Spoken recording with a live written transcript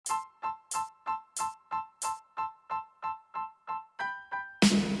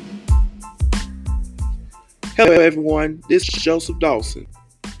Hello everyone, this is Joseph Dawson,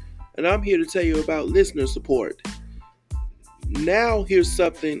 and I'm here to tell you about listener support. Now here's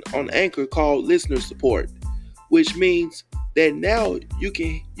something on Anchor called listener support, which means that now you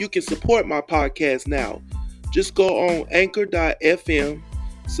can support my podcast now. Just go on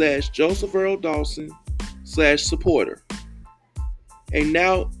anchor.fm/Joseph Earl Dawson/supporter. And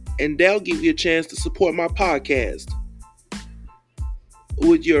they'll give you a chance to support my podcast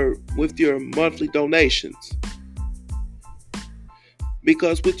with your monthly donations.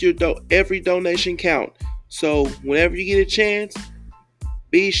 Because with your every donation count. So whenever you get a chance,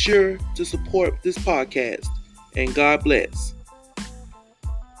 be sure to support this podcast. And God bless.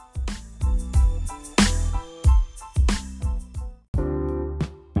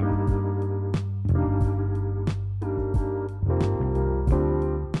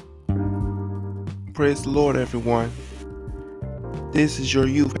 Praise the Lord, everyone. This is your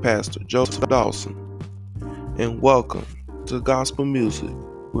youth pastor, Joseph Dawson, and welcome to Gospel Music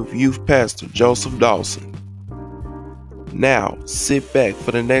with Youth Pastor Joseph Dawson. Now, sit back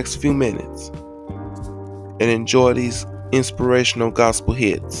for the next few minutes and enjoy these inspirational gospel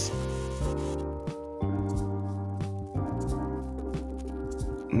hits.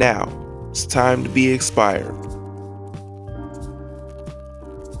 Now, it's time to be inspired.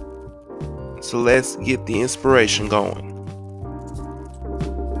 So let's get the inspiration going.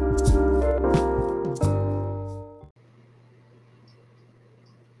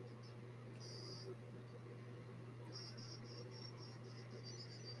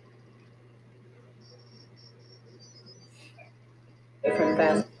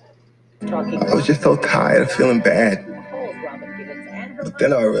 I was just so tired of feeling bad. But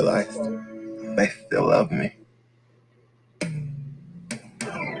then I realized they still love me.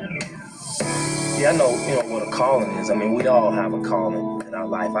 Yeah, I know, what a calling is. I mean, we all have a calling in our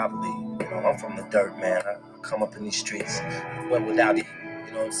life, I believe. I'm from the dirt, man. I come up in these streets, went without eating.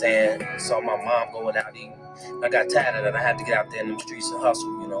 You know what I'm saying? Saw my mom go without eating. I got tired of that. I had to get out there in them streets and hustle,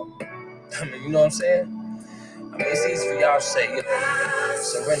 I mean, you know what I'm saying? I mean, it's easy for y'all to say,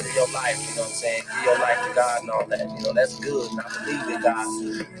 surrender your life, you know what I'm saying? Give your life to God and all that. That's good, and I believe in God.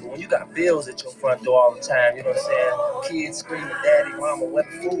 But when you got bills at your front door all the time, you know what I'm saying? Kids screaming, daddy, mama, where the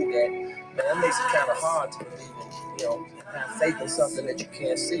food at? Man, that makes it kind of hard to believe in, have faith in something that you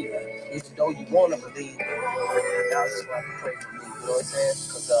can't see. Even though you want to believe, y'all just want to pray for me, you know what I'm saying?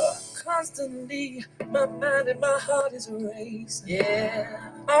 Because, constantly, my mind and my heart is racing. Yeah.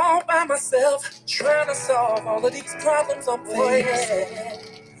 All by myself, trying to solve all of these problems I'm facing.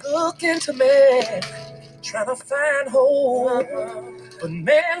 Look into me, trying to find hope. But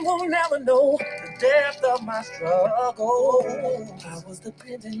man will never know the depth of my struggle. I was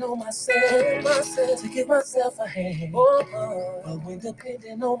depending on myself to give myself a hand. But when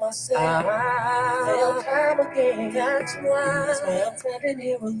depending on myself, I failed time again. That's why I'm standing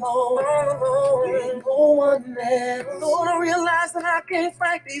here alone, all alone, with no one there. Lord, I realize that I can't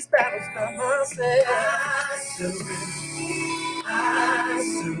fight these battles by myself. I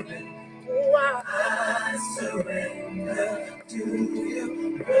surrender. Oh, I surrender to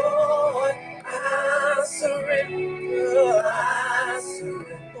you, Lord. I surrender. I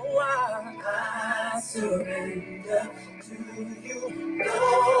surrender. Oh, I surrender to you,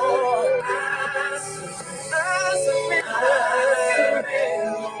 Lord. I surrender. I surrender.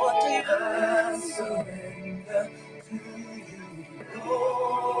 Lord, I surrender to you,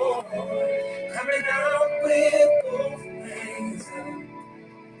 Lord. Coming out with both hands up.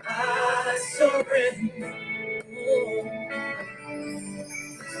 I surrender.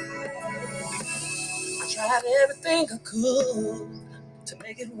 I tried everything I could to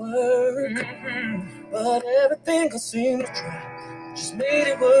make it work, but everything I seemed to try just made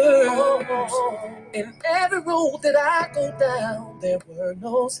it worse. In every road that I go down, there were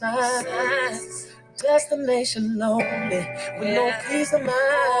no signs. Destination lonely, with no peace of mind. I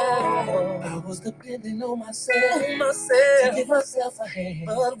was depending on myself to give myself a hand.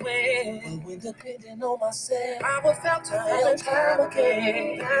 But when depending on myself, I was felt time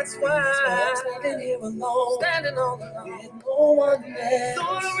again. That's why I'm standing here alone, standing all alone, with no one there. So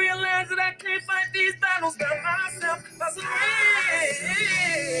I realize that I can't fight these battles by myself. I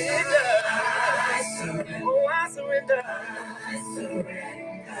surrender. Oh, I surrender. I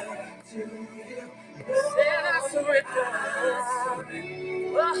surrender to you. Said I surrender.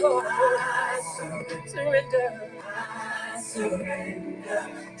 Oh, I surrender. I surrender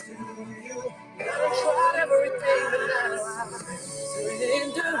to you. I tried everything, but now I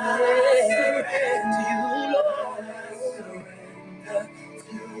surrender to you, Lord. I surrender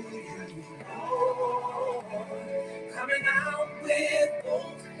to you, Lord. Coming out with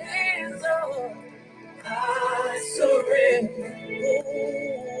both hands up. I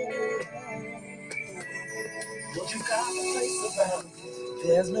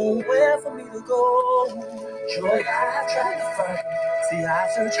There's nowhere for me to go. Joy I've tried to find. See,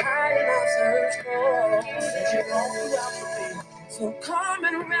 I've searched high and I've searched low. Said you're only out for me. So come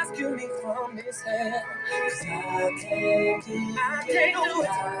and rescue me from this hell. 'Cause I can't do it by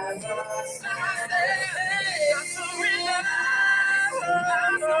myself. I surrender.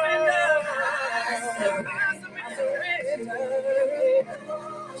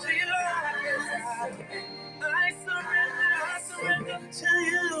 I surrender to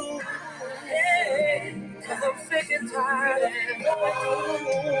you. Hey, 'cause I'm sick and tired and I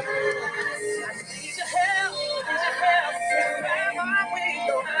need your help, grab my wings,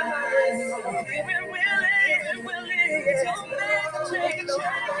 even willing, to make a change. I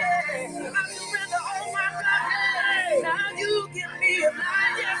surrender all my life. Now you give me a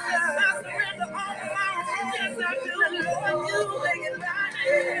life. Yes, I surrender all my wrongs. Yes, I do. Lord, you make it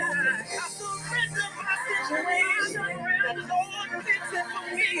right. I surrender my situation. Lord, fix it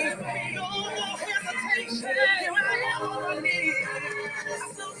for me. No more hesitation. Here I am on my knees. I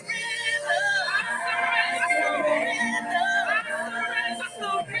surrender.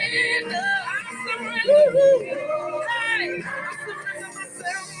 Hey, I surrender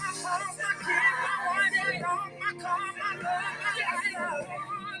myself, my heart, my kids, my wife, my dog, my car, my love, my life.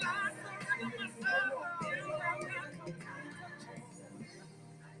 I surrender myself.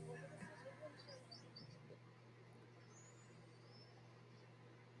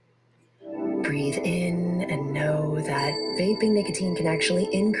 Breathe in and know that vaping nicotine can actually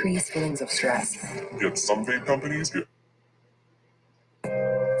increase feelings of stress. Yet some vape companies get.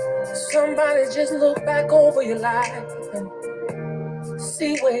 Somebody just look back over your life and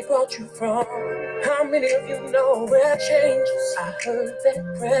see where it brought you from. How many of you know prayer changes? I heard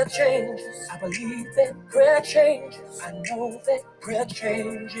that prayer changes. I believe that prayer changes. I know that prayer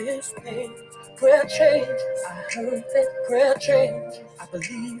changes things. Prayer changes. I heard that prayer changes. I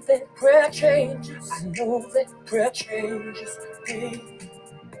believe that prayer changes. I know that prayer changes things.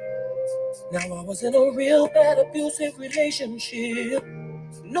 Now I was in a real bad abusive relationship,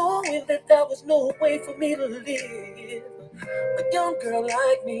 knowing that there was no way for me to live. A young girl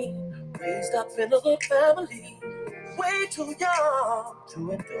like me, raised up in a good family, way too young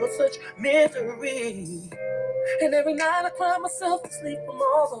to endure such misery. And every night I cry myself to sleep from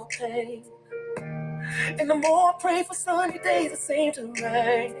all the pain. And the more I pray for sunny days, it seems to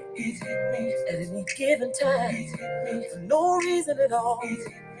rain. He's hit me at any given time. He's hit me for no reason at all. He's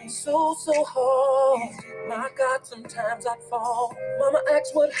hit me so hard. My God, sometimes I fall. Mama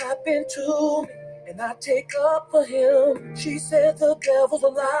asks what happened to me, and I take up for him. She said the devil's a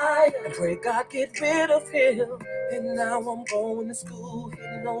liar, and pray God get rid of him. And now I'm going to school,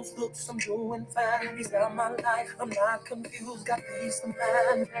 hitting those looks, I'm doing fine. He's not my life, I'm not confused, got peace of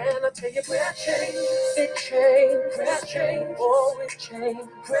mind. And I tell you, prayer changes, it changed, prayer changes, oh it changed,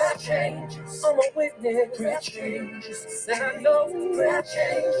 prayer changes. I'm a witness, prayer changes. And I know prayer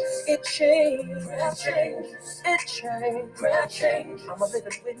changes, it changed, prayer changes, it changed, prayer changes. I'm a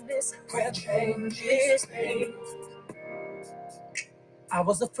living witness, prayer changes things. I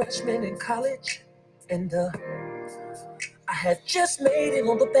was a freshman in college, and I had just made it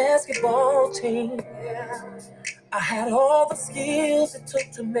on the basketball team. Yeah. I had all the skills it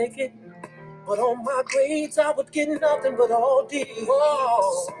took to make it, but on my grades I would get nothing but all D's.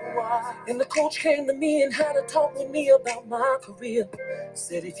 And the coach came to me and had a talk with me about my career.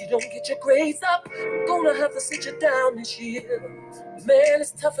 Said if you don't get your grades up, I'm gonna have to sit you down this year. Man,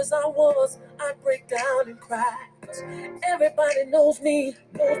 as tough as I was, I'd break down and cry. 'Cause everybody knows me,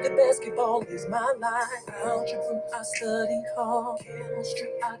 knows that basketball is my life. Algebra, I studied hard. Chemistry,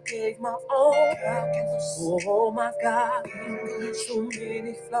 I gave my all. Calculus, oh my God, English, so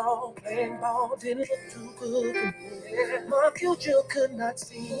many flaws. Playing ball didn't look too good for me. My future could not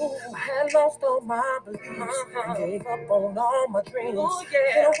see. I had lost all my beliefs and gave up on all my dreams.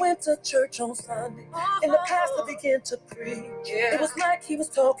 And I went to church on Sunday, and the pastor began to preach. It was like he was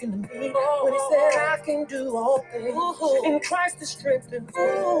talking to me when he said, I can do all things in Christ that strengthens me.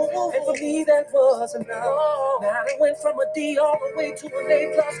 And for me that was enough. Now I went from a D all the way to an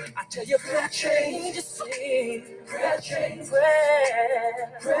A plus. I tell you, prayer changes things. Prayer changes.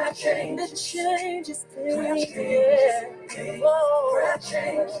 Prayer changes. It changes things. Prayer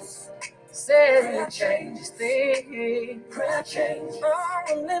changes. Said it changes things. Prayer changes.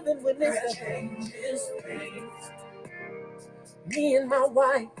 I'm a living witness. Prayer changes things. Me and my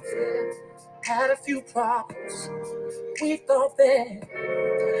wife had a few problems. We thought that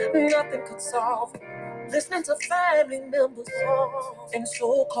nothing could solve them. Listening to family members and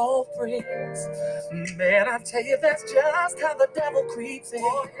so-called friends. Man, I tell you, that's just how the devil creeps in.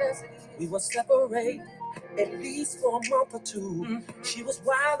 We were separated at least for a month or two. She was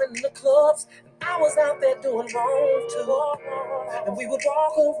wild in the clubs, and I was out there doing wrong too. And we would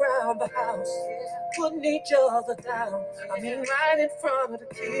walk around the house, putting each other down. I mean, right in front of the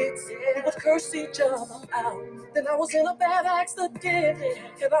kids. We would curse each other out. Then I was in a bad accident,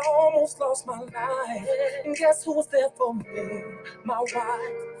 and I almost lost my life. And guess who was there for me? My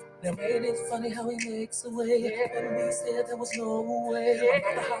wife. Now ain't it funny how he makes a way when we said there was no way? I'm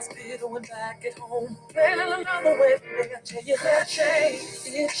at the hospital and back at home, planning another way. I tell you that change,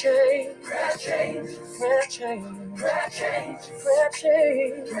 it changed. Prayer change, prayer change, prayer change, prayer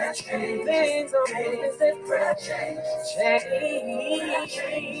change, prayer change. Things are moving, prayer change, change,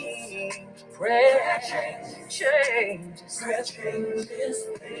 prayer change, prayer changes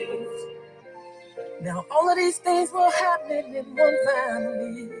things. Now all of these things were happening in one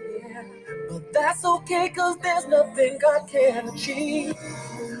family, yeah. But that's okay, cause there's nothing God can't achieve.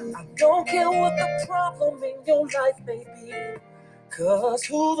 I don't care what the problem in your life may be, cause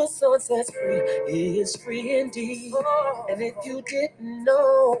who the Son sets free is free indeed. And if you didn't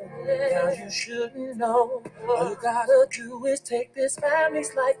know, now you shouldn't know. All you gotta do is take this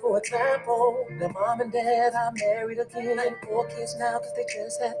family's life for example. Now mom and dad are married again, 4 kids now cause they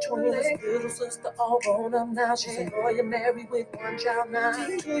just had twins. Little sister all grown up now, she's a lawyer married with 1 child now.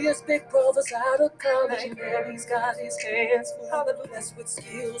 2 years big brother's out of college, and Mary's got his hands full. Hallelujah, blessed with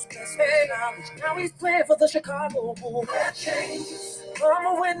skills, blessed with knowledge. Now he's playing for the Chicago Bulls. That changes. I'm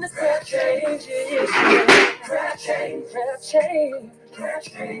a witness that changes. Prayer change, prayer change, prayer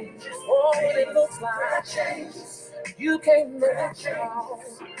change. Oh, what it looks like. Prayer changes. You can't make it all.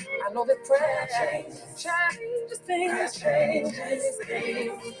 I know that prayer changes things. Prayer changes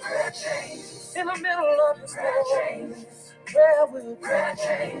things. Prayer changes. In the middle of the storm, prayer will prayer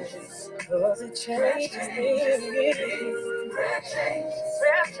changes. Cause it changes things. Prayer changes.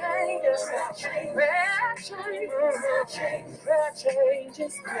 Prayer changes. Prayer changes. Prayer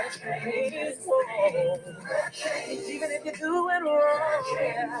changes. Prayer changes. Even if you're doing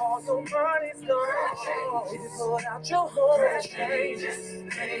wrong, all your money's gone. If you put out your home, changes.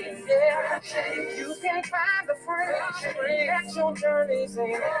 Yeah, you can't find the friend that your journey's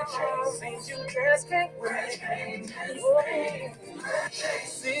in. Seems you just can't wait.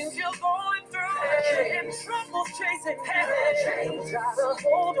 Seems you're going through and troubles chasing heaven. Got a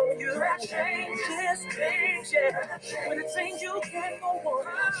hold on you. Just things, yeah. When it seems you can't go on,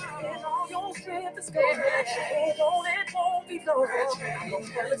 and all your strength is gone. Hold on, it won't be long. I'm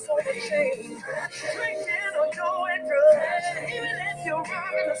telling so much change. Drinking or doing drugs, even if you're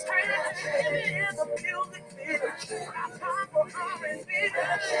running the street, even if the music fits. I come for R&B.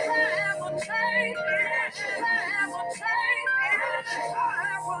 I will change it. I will change it. I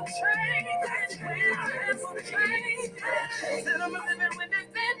will change it. I will change it. Said I'm living with this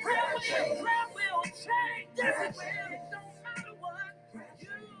dead prayer will change. Yes, it will. It don't matter what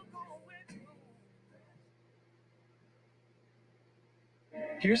you going through.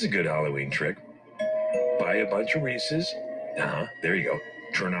 Here's a good Halloween trick. Buy a bunch of Reese's. There you go.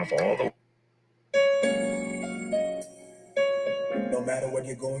 Turn off all the... No matter what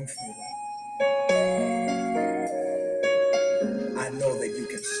you're going through, I know that you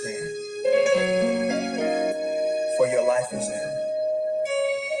can stand. For your life is in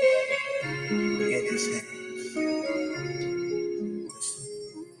His hands.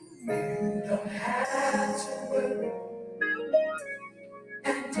 You don't have to worry,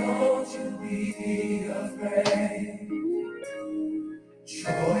 and don't you be afraid.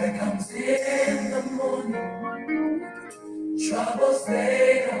 Joy comes in the morning. Troubles,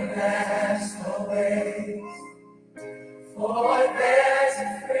 they don't last always. For there's a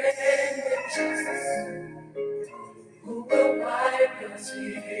friend in Jesus who will wipe your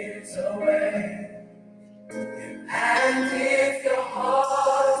tears away. And if your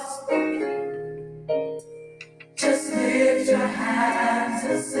heart is broken, just lift your hands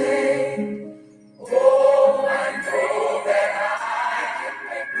and say, oh, I know that I can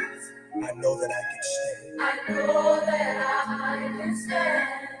make it. I know that I can stand. I know that I can stand.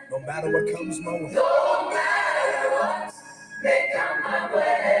 No matter what comes my way. No matter what may come my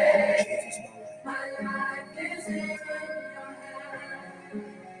way. Jesus, my life is in your hands.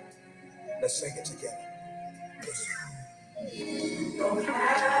 Let's sing it together. Listen. You don't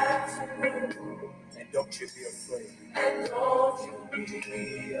have to move. And don't you be afraid. And don't you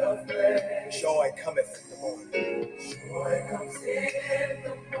be afraid. Joy cometh in the morning. Joy comes in the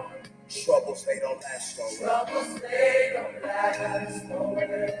morning. Troubles, they don't last always. Troubles, they don't last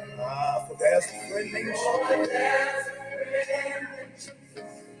always. For there's a friend named Jesus. For there's a friend named Jesus.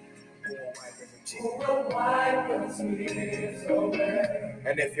 Who will wipe your tears away.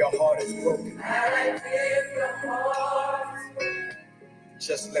 And if your heart is broken,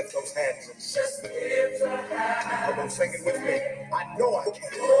 just lift those hands and just lift your hands. Come on, sing it with me. I know I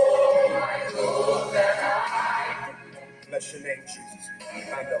can. Bless your name, Jesus.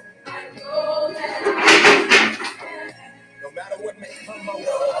 I know. No matter what may come my way.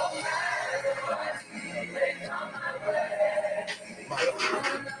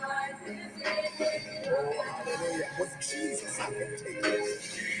 Oh, hallelujah. With Jesus, I can take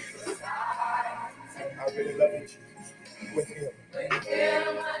this. I really love you, Jesus. With him.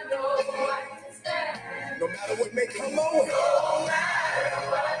 No matter what may come my way.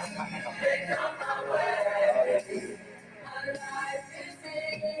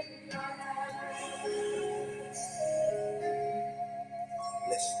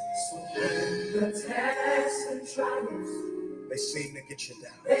 Listen. So when the tests and trials, they seem to get you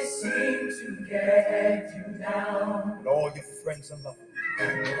down. They seem to get you down. And all your friends and loved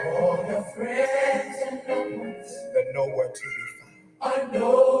ones. All your friends and loved ones. They're nowhere to be found. Are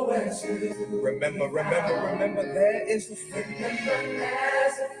nowhere to be found. Remember, there is a friend.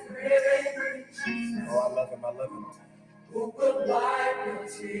 There's a friend. Oh, I love him. Who will wipe your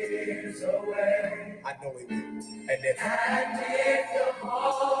tears away? I know he will. And if your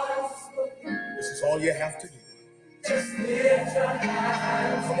heart is broken, this is all you have to do. Just lift your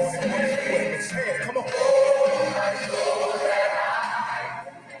hands. Come on, everybody. Say it. Come on.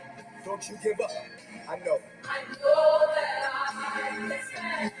 Don't you give up. I know that I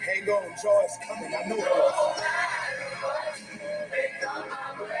stand. Hang on, joy is coming. I know it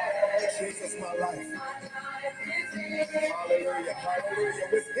is. Jesus, my life. Hallelujah.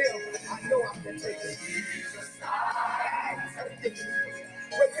 With him, I know I can take it.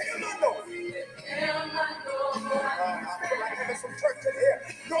 With him, I know. I feel like having some church in here.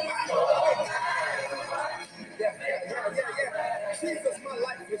 No matter what. Yeah. Jesus, my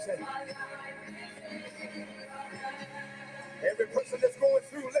life is in. Every person that's going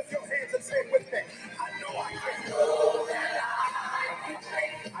through, lift your hands and say it with me. I know I can.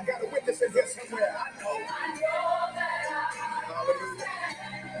 I got a witness in here somewhere. I know. Hallelujah.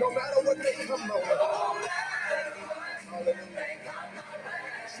 No matter what may come my way. Hallelujah.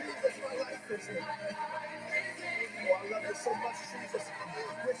 Jesus, my life is in. Oh, I love you so much, Jesus.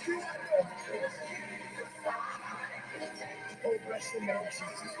 With you, I know I can. Oh, bless your name,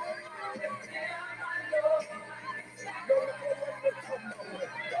 Jesus. No matter what may come my way.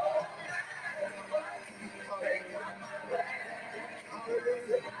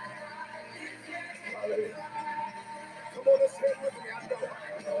 Hallelujah. Hallelujah. Come on, let's say it with me.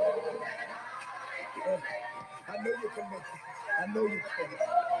 I know you can make it. I know you can.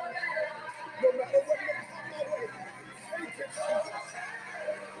 No matter what may come my way. Thank you, Jesus.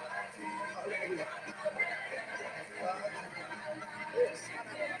 Hallelujah. Yes.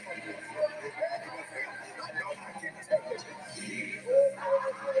 I know I can take it.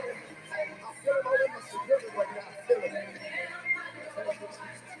 I feel it all in my spirit right now. I feel it.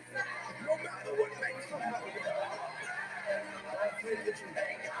 No matter what may come my way. Thank you, Jesus.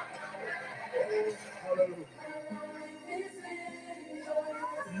 Oh, hallelujah.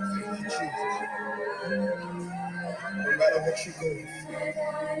 Thank you, Jesus. No matter what you go,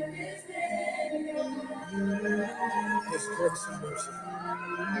 His grace and mercy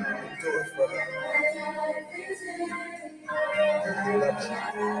endure forever. He loves you. I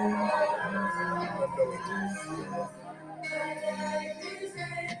know He does.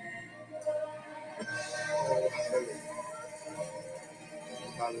 Oh, hallelujah.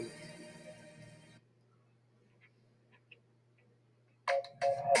 Hallelujah.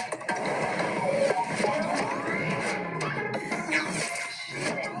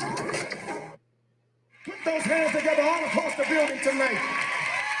 Put those hands together all across the building tonight.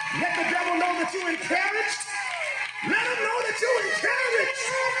 Let the devil know that you're encouraged. Let him know that you're encouraged.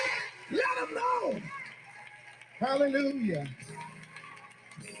 Let him know. Hallelujah.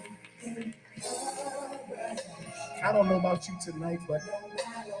 I don't know about you tonight, but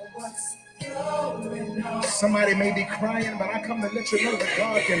somebody may be crying, but I come to let you know that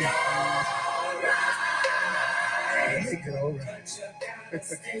God can make it all right.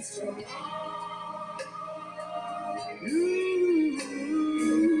 Ooh,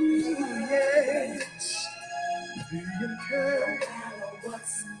 yes. Be encouraged.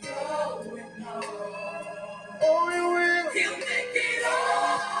 Oh, He will. He'll make it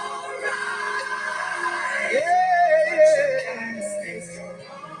all right. Yeah.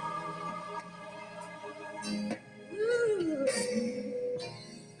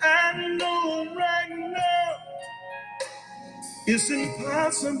 I know right now it's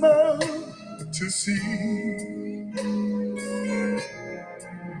impossible to see,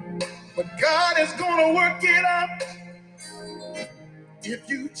 God is gonna work it out if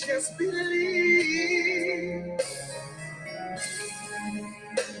you just believe.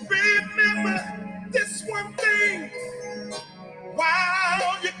 Remember this one thing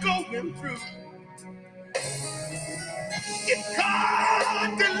while you're going through. If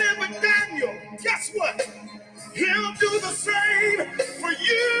God delivered Daniel, guess what? He'll do the same for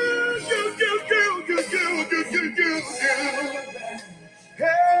you.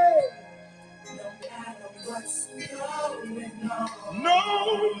 Hey. What's going on?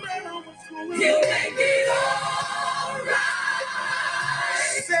 No matter what's going on, He'll make it all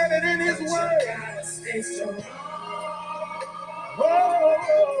right. Said it in His word. Gotta stay strong.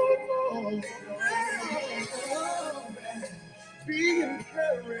 Oh, be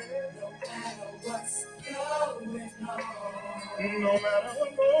encouraged. No matter what's going on, no matter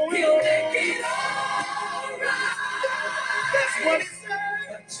what's going on, He'll make it all right. That's what He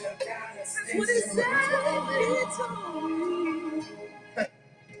said. That's what He said. He told me.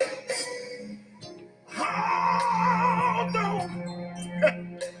 Hold on.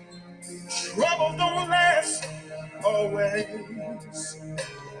 Trouble don't last always.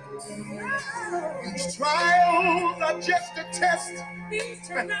 These trials are just a test. These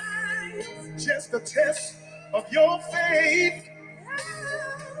trials, just a test of your faith.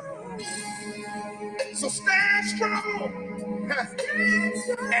 So stand strong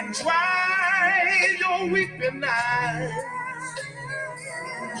and dry your weeping eyes.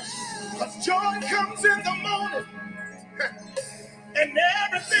 'Cause joy comes in the morning. And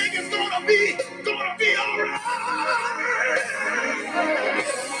everything is gonna be all right.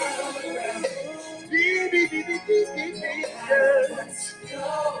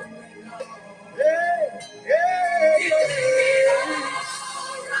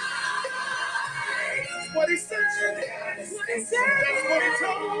 That's what He said. That's what He said. That's what He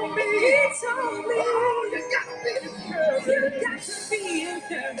told me. He told me. Oh, you gotta be encouraged. You got to be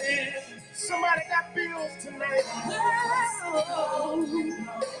encouraged. Somebody got bills tonight. Oh.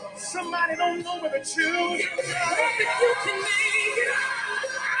 Somebody don't know where the children are. You can make it.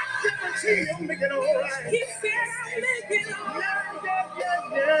 I guarantee you'll make it all right. He said I'll make it all right.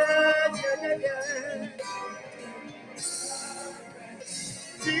 Yeah.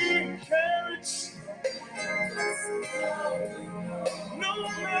 Be encouraged. No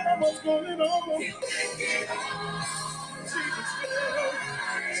matter what's going on. He'll make it all.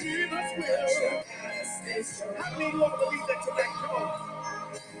 Jesus will. How many more believe that tonight? Come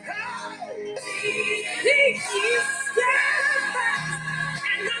on. Hey! He is steadfast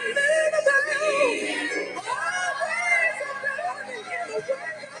and unmovable. Always abounding in the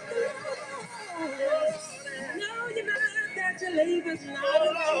work of the Lord. No, you're not that your labor's not.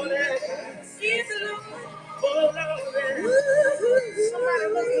 Oh, Lord. Is the Lord. Oh, Lord.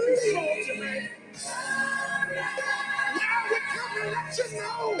 Somebody wants to be strong tonight. Now we're coming to let you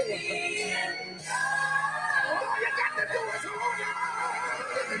know. All you got to do is hold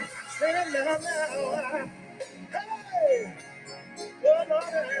on. Stand now. Hey. Oh, Lord.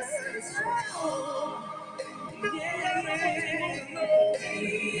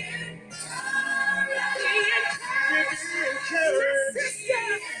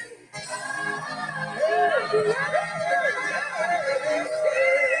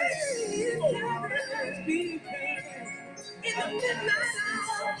 In the midnight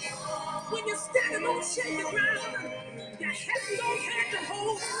hour, when you're standing on shaky ground, your head don't have to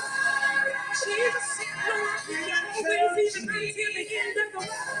hold. Jesus said, no, I'm always even until the end of the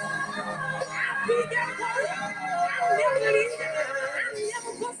world. I'll be there for you. I'll never leave you. I'll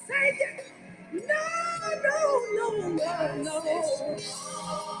never forsake you. No.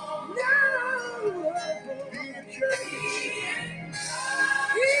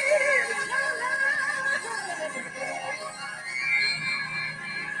 Be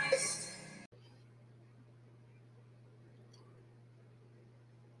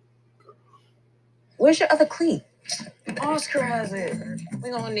Where's your other cleat? Oscar has it.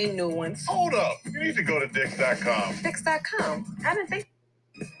 We're gonna need new ones. Hold up. You need to go to Dix.com. Dix.com. I didn't think.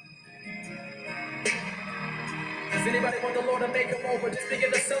 Does anybody want the Lord to make him over? Just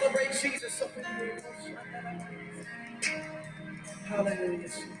begin to celebrate Jesus. Hallelujah.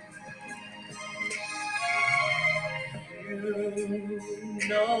 You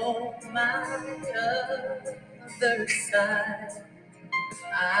know my other side.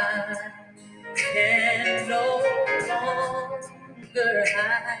 I can no longer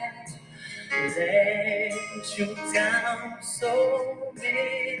hide. Let you down so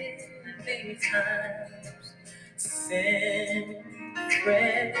many times. Sin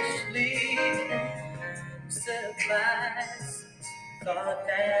freshly surprise. thought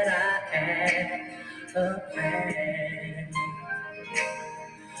that I had a plan.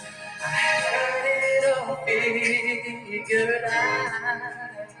 I had it all figured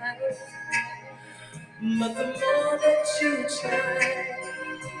out. But the more that you try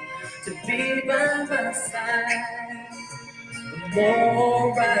to be by my side, the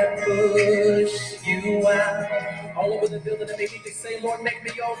more I push you out. All over the building, and they need to say, Lord, make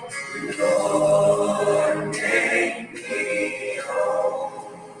me over. Lord, make me over.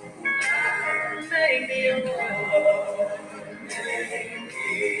 Make me over. Make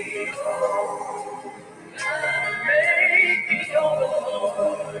me over. Make me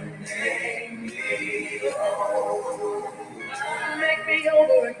over. Make me over. Make me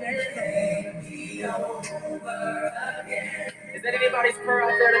over again. Make me over again. Is that anybody's prayer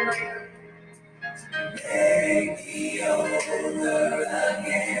out there tonight? Make me over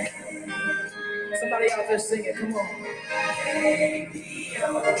again. Somebody out there singing, come on. Make me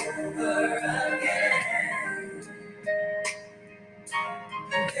over again.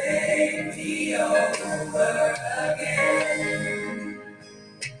 Make me over again.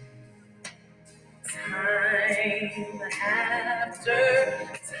 Time after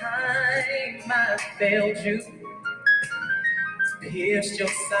time I failed you. Pierced your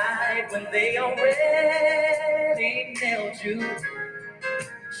side when they already nailed you.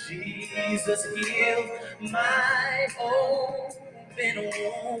 Jesus healed my open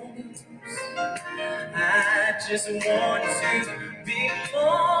wounds. I just want to be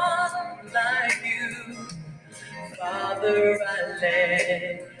more like you. Father, I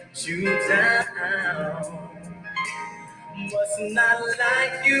let you down. Must not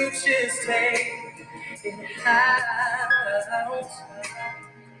like you, just take it out.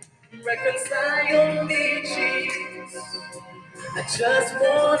 Reconcile me, Jesus. I just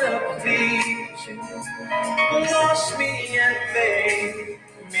wanna please you. Wash me and make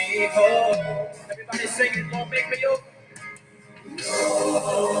me whole. Everybody sing it, Lord, make me whole.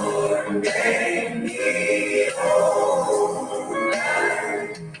 Lord, make me whole.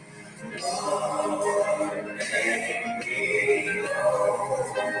 Lord, make me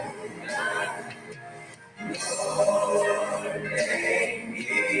whole. Lord, make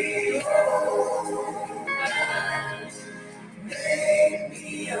me whole. Make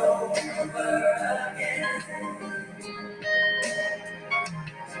me over again.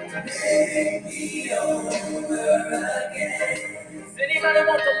 Make me over again. Does anybody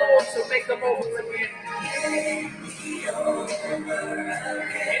want the Lord to make them over again? Make me over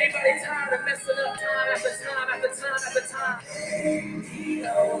again. Anybody tired of messing up time after time after time after time? Make me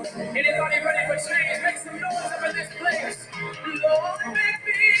over. Anybody ready for change? Make some noise up in this place. Lord, make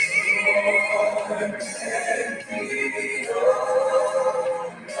me. Lord, make me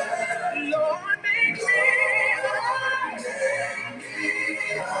over. Lord, make me over. Make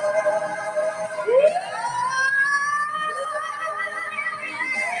me over.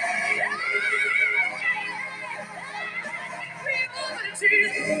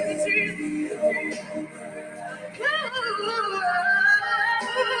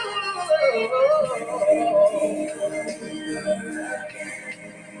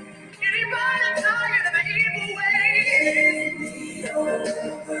 Anybody tired of the evil ways?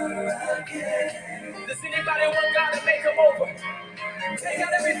 Does anybody want God to make them over? Take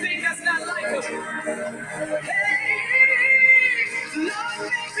out everything that's not like him. Hey,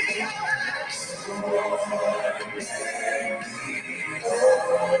 Lord, make me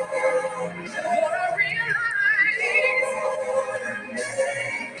Lord, I realize,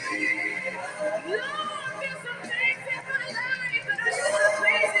 Lord, there's some things in my life that I am not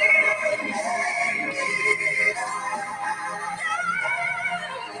pleasing.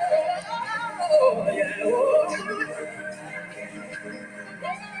 Oh, yeah.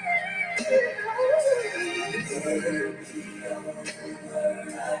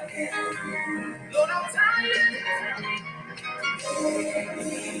 Lord, I'm tired.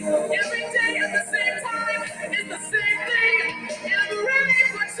 Every day at the same time, it's the same thing. And I'm ready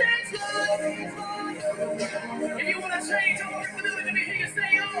for change, Lord. If you want to change, I want to do it. Let me hear you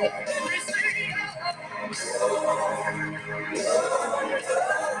say, oh. Let me say, oh.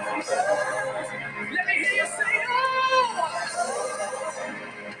 Let me hear you say, oh.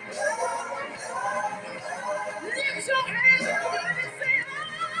 Lift your hands up and say,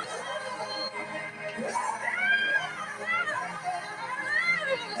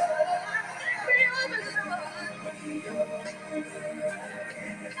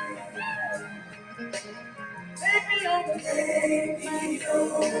 take me over. Take me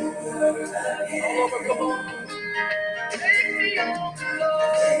over. All over, come on. Take me over,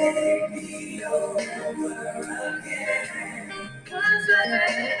 Lord. Take me over again.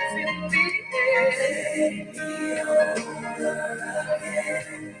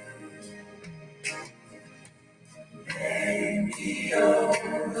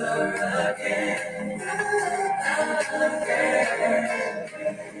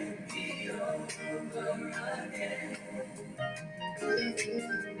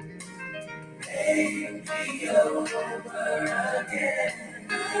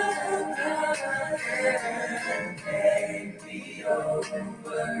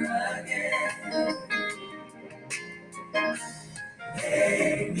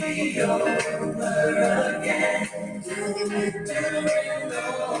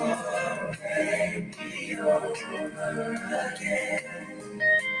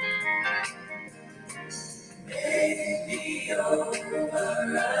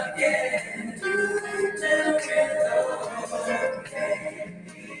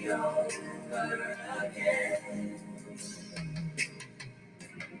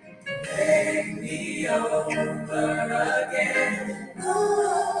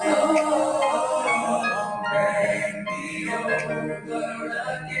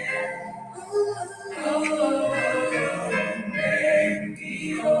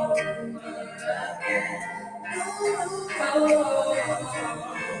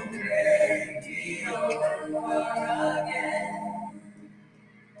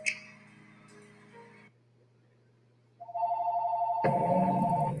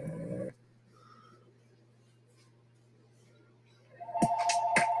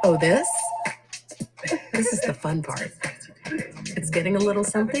 Oh, this is the fun part. It's getting a little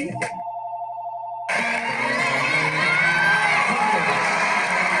something.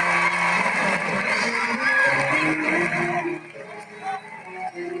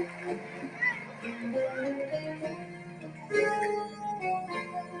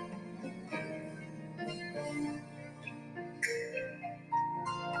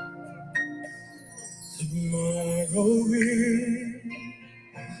 Tomorrow is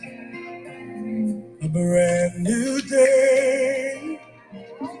a brand new day.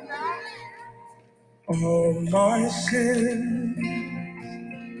 All my sins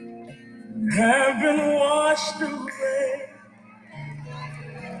have been washed away.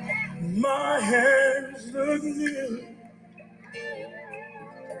 My hands look new.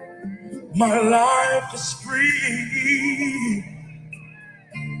 My life is free.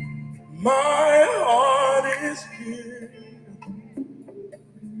 My heart is pure.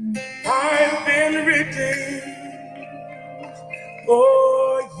 I've been redeemed.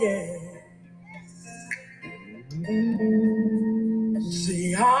 Oh, yeah.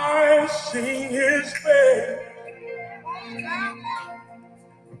 See, I've seen his face,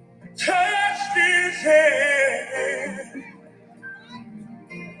 touched his hand.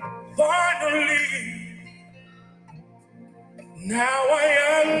 Finally, now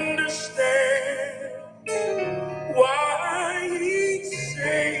I understand why he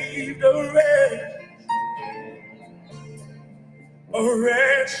saved a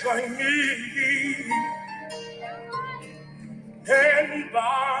wretch like me. And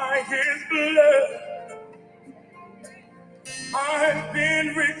by his blood, I've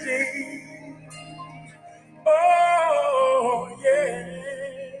been redeemed. Oh, yeah.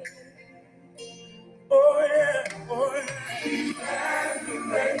 Oh, yeah. Oh, yeah. He ran the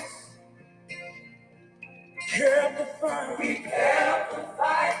race, kept the fight. We kept the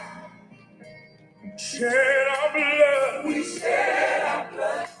fight. Shed our blood. We shed our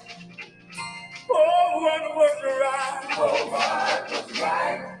blood. Oh, what was right. Oh, what was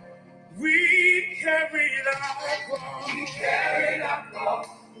right. We carried our cross. We carried our cross.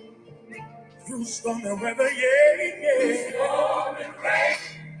 Through storm and weather, yeah, yeah. Through storm and rain.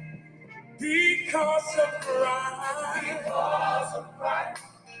 Because of Christ. Because of Christ.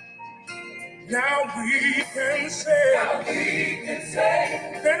 Now we can say. Now we can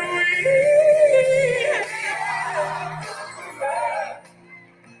say. That we.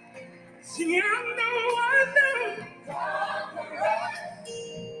 See, I know.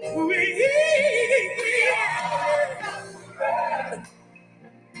 We.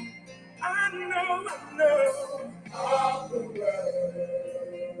 I know.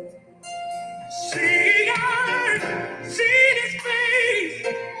 See, I see his face,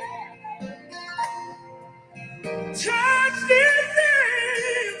 touched his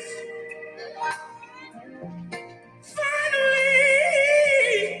hands. Finally,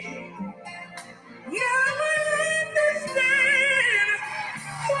 now I understand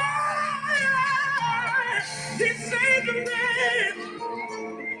why he saved a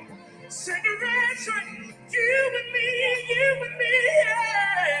wretch, like you and me,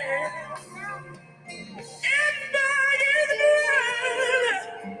 yeah. And by his blood,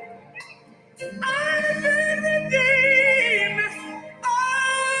 I'm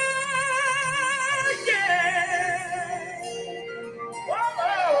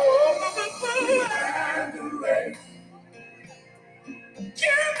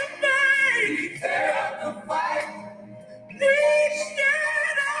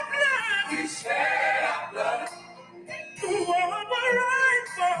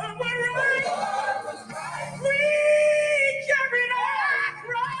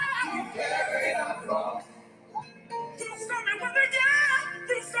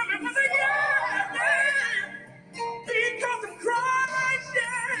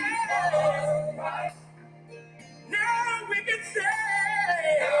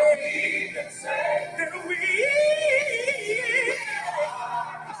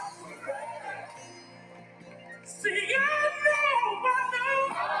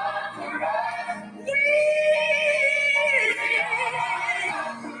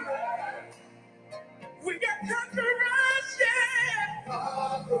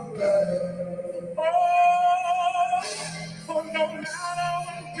Oh, for no matter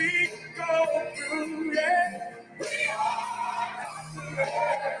what we go through, yeah, we are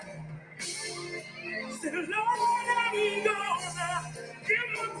conquerors. Say, Lord, I'm gonna give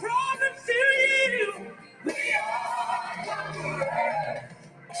my promise to you. We are conquerors.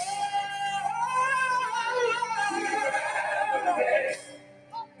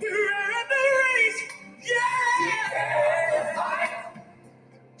 We're in the race, yeah.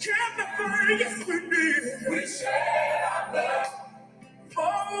 Can't the yes we did. We shared our love for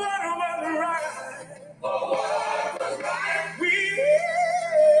what was right. For what was right. We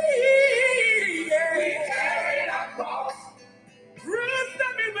carried our cross. Bruised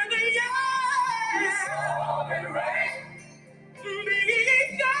them with the storm and rain.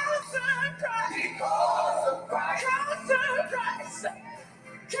 Because of Christ. Because of Christ. Because of Christ.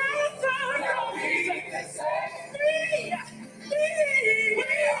 Because of Christ. We can say we are.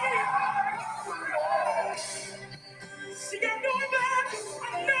 See, I know that.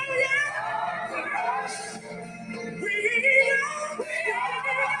 I know, yeah. We are.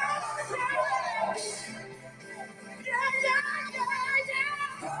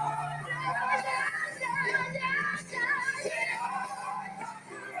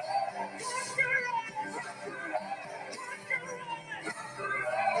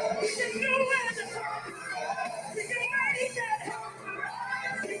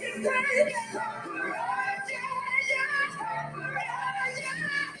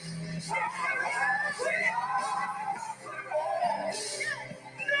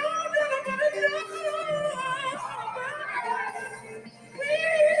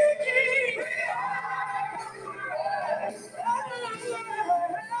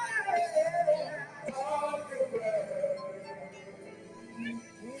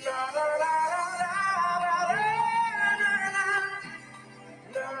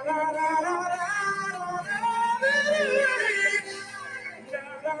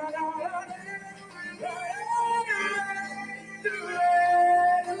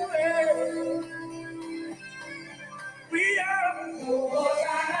 We are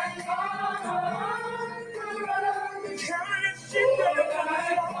counting sheep of the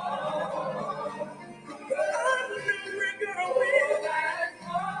we're gonna win.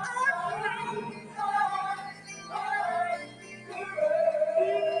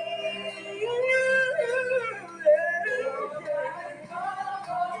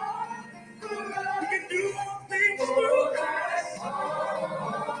 We can do all things through Christ.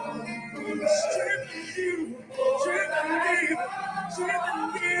 Strengthen you, strengthen me,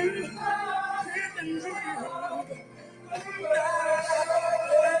 strengthen you, strengthen you. Hallelujah!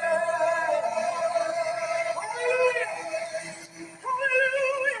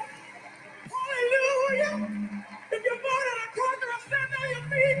 Hallelujah! If you're more than a conqueror, stand on your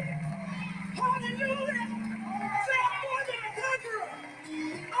feet. Hallelujah! Say, I'm more than a conqueror.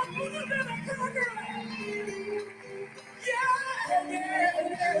 I'm more than a conqueror. Yeah,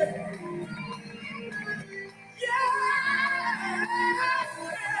 yeah,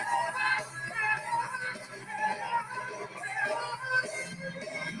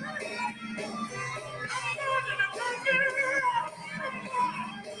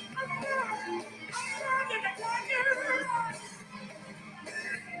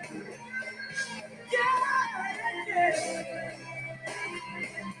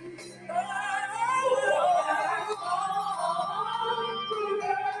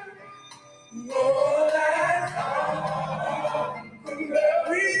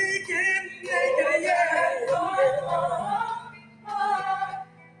 we can make it,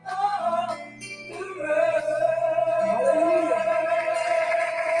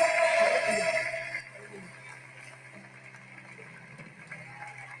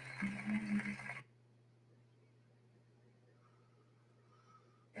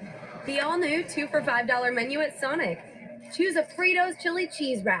 The all-new 2 for $5 menu at Sonic. Choose a Fritos chili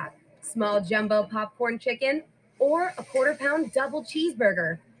cheese wrap, small jumbo popcorn chicken, or a quarter-pound double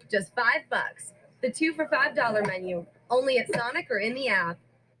cheeseburger. Just $5. The 2 for $5 menu, only at Sonic or in the app.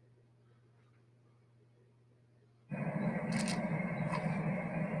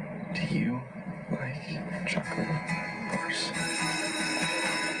 Do you like chocolate bars?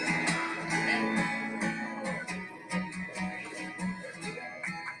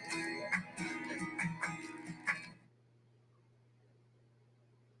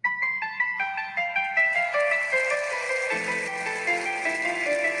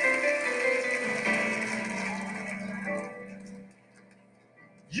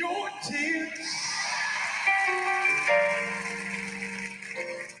 your tears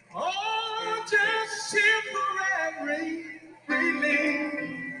are just temporary relief.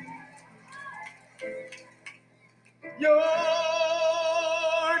 Your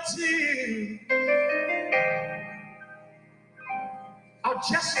tears are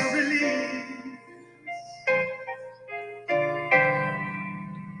just a relief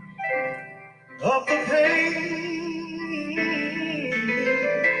of the pain,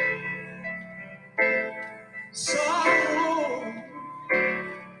 sorrow,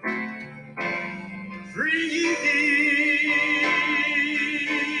 free.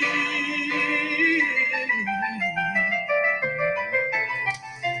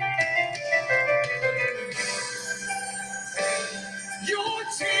 Your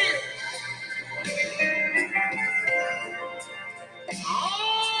tears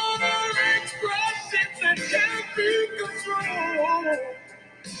are expressions that can't be controlled.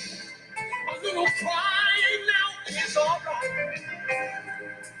 A little crying now is alright,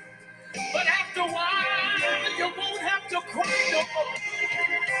 but after a while you won't have to cry no more.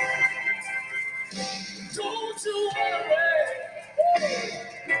 Don't you worry,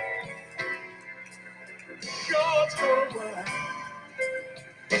 God's gonna work.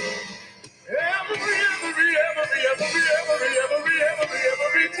 Every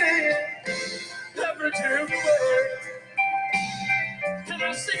day, every tear away. Can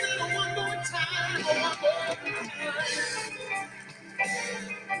I sing it one more time? One more time.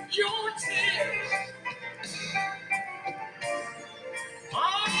 Your tears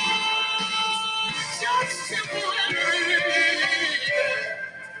are just temporary.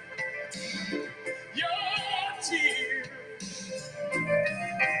 Your tears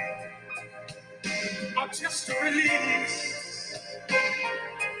are just a release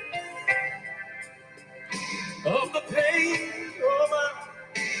of the pain of my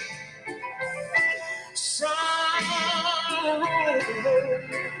sorrow.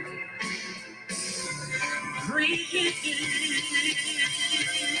 Breathe.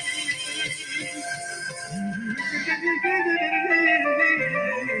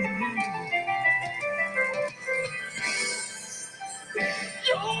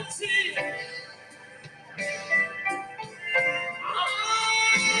 Your tears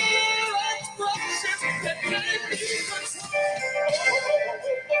are expressions that can't be controlled.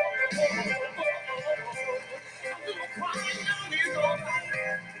 A little crying out is all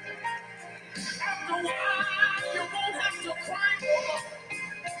right. After a while, you won't have to cry no more.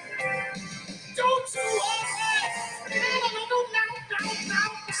 Don't you worry.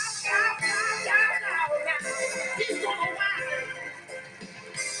 He's gonna wipe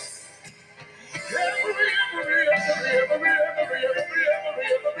every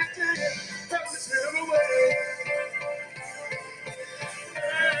tear away. And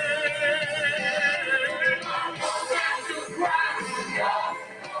I won't have to cry.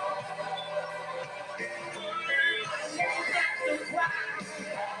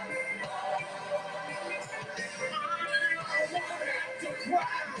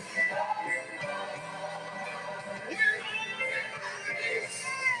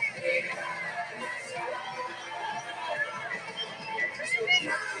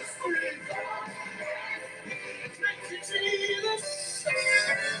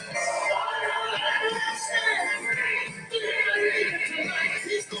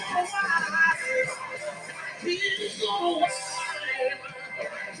 He's gonna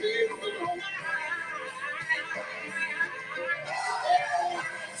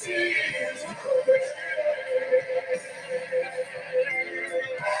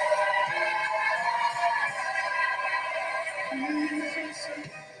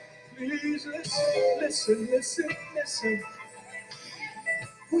Please listen.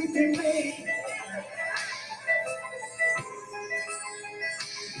 We've been made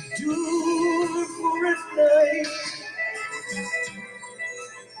do for a night.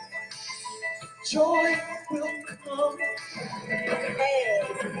 Joy will come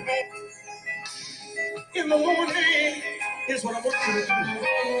in the morning. Here's what I want you to do.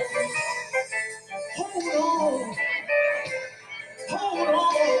 Hold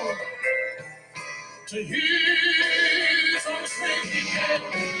on to his unshrinking hand.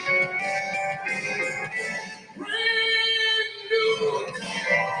 Brand new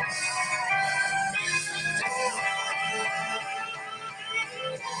day.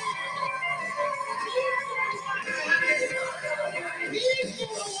 He's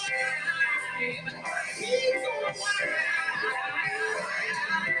gonna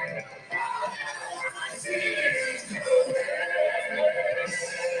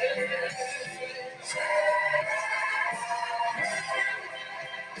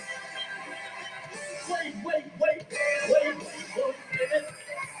Wait.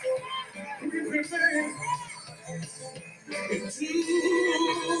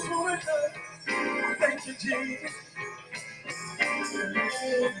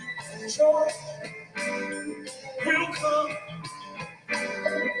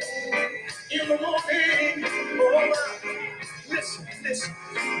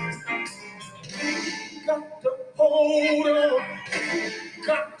 Got to hold on.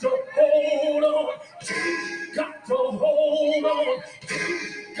 Got to hold on. Got to hold on.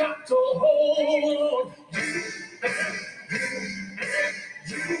 Got to hold on.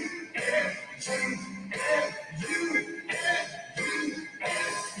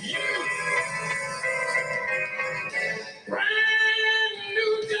 Brand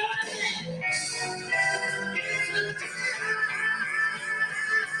new day.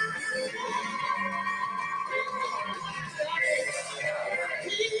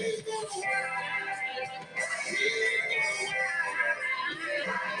 He's gonna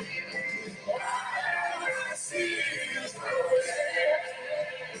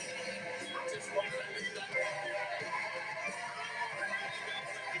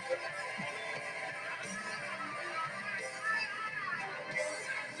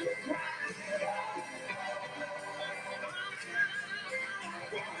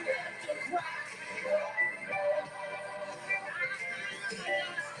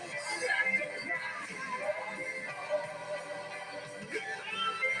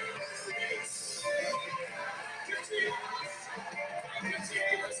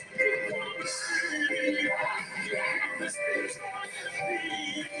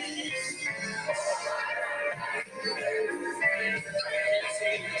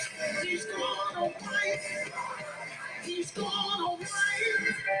He's gonna wipe. He's gonna wipe.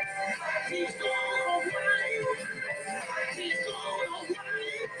 He's gonna wipe. He's gonna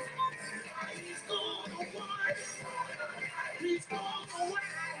wipe. He's gonna wipe. He's gonna wipe.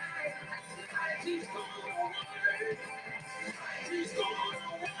 He's gonna wipe. He's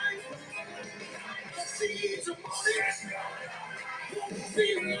gonna wipe. The seeds of money won't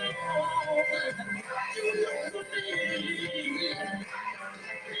be long. You look for me.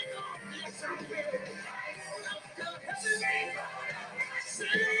 Yes, I will. Up to heaven. Sing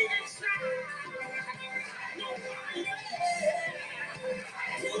and shout. Nobody there.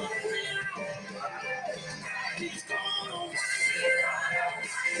 Pull me out. He's gonna wipe.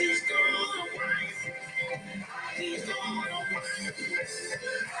 He's gonna wipe. He's gonna wipe.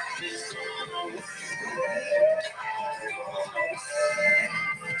 He's gonna wipe.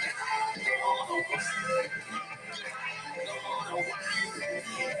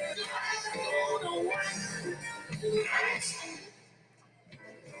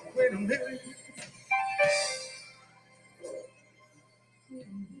 Wait a minute.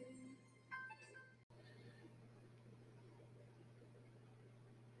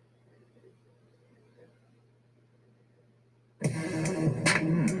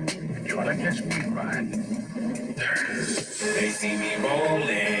 You wanna catch me right? They see me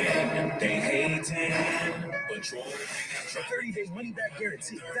rolling, they hating, but trolling. 30 days money back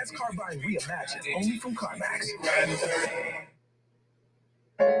guarantee. That's car buying reimagined. Only from CarMax. Riding 30.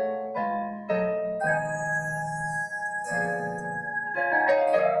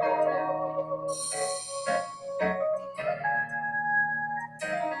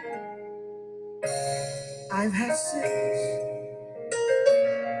 I've had six,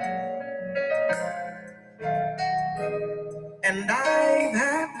 and I've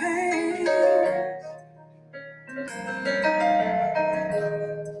had pain.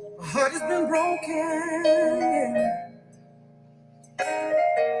 My heart has been broken,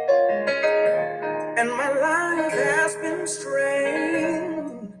 and my life has been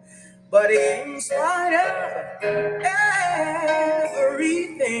strained. But in spite of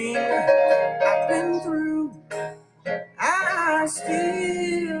everything I've been through, I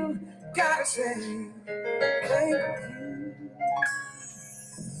still gotta say thank you.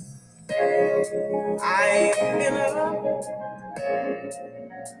 I've been up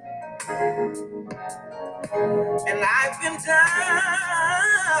and I've been down,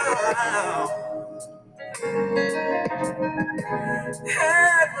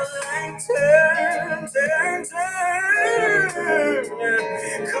 had my life turn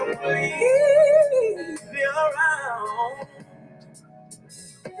completely around.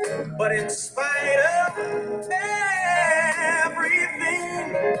 But in spite of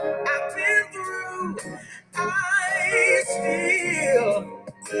everything I've been through, I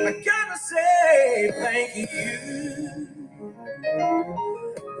gotta say thank you.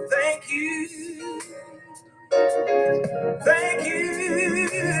 Thank you. Thank you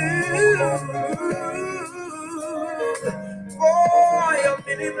for your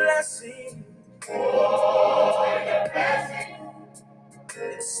many blessings.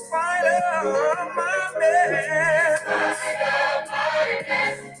 In spite of my mess,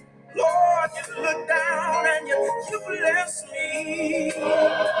 Lord, you look down and you bless me.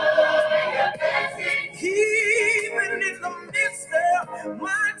 Even in the midst of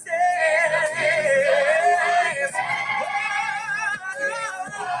my test.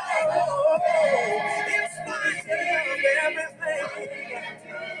 Oh, in spite of everything,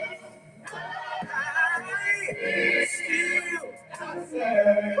 I still,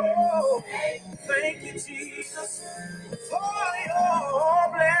 oh, thank you, Jesus, for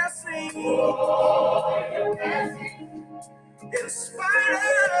your blessing. In spite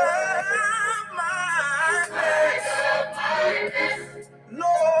of my mess,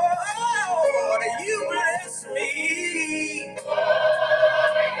 Lord, you bless me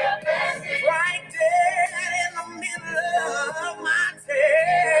right there in the middle of my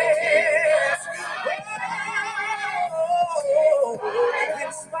test. Oh,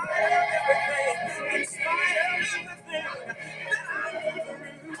 in spite of everything, in spite of everything that I've been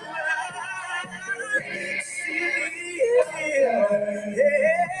through, still,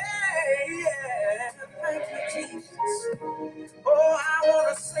 yeah, thank you, Jesus. Oh,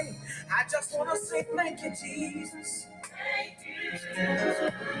 I just wanna say thank you, Jesus.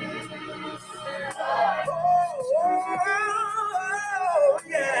 Oh,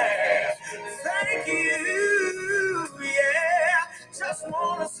 yeah. Thank you. Yeah. Just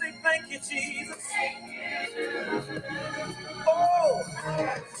want to say thank you, Jesus. Oh, I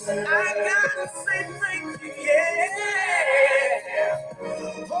gotta say thank you. Yeah.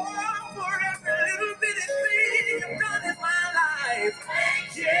 Oh, for every little bitty thing you've done in my life.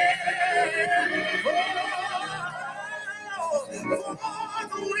 Yeah. Oh, for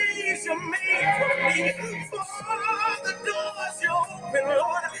the ways you made for me, for the doors you open,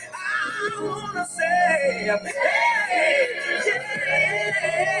 Lord, I wanna say, hey,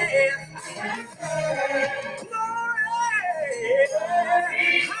 yeah, glory,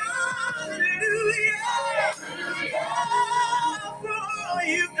 hallelujah, for all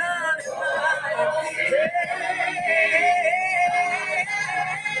you've done in my life. Hey,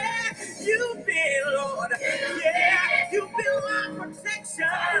 you've been, Lord, yeah, you've been my protection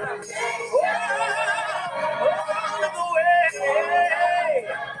all of the way.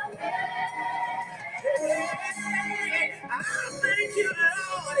 I thank you,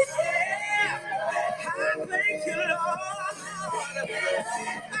 Lord, yeah. I thank you, Lord.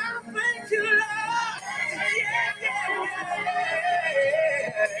 I thank you, Lord. Yeah, yeah, yeah.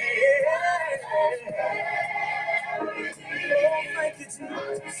 Oh, thank you,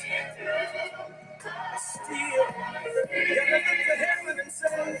 Jesus. Still, gotta look to heaven and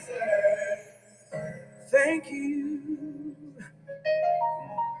say, thank you.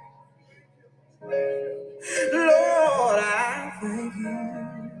 Lord, I thank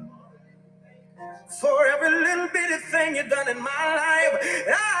you for every little bitty thing you've done in my life.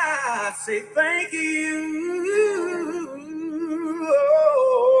 I say thank you.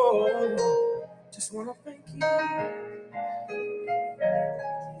 Oh, just want to thank you.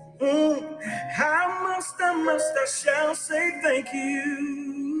 I shall say thank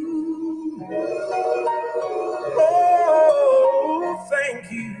you. Oh,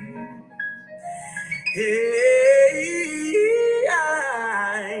 thank you. Hey,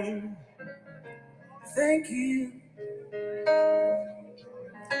 I thank you.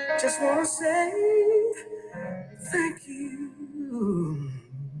 Just want to say thank you.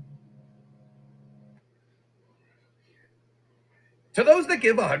 To those that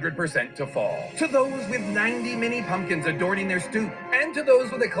give 100% to fall, to those with 90 mini pumpkins adorning their stoop, and to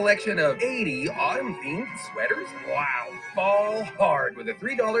those with a collection of 80 autumn-themed sweaters, wow, fall hard with a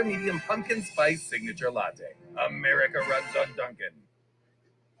 $3 medium pumpkin spice signature latte. America runs on Dunkin'.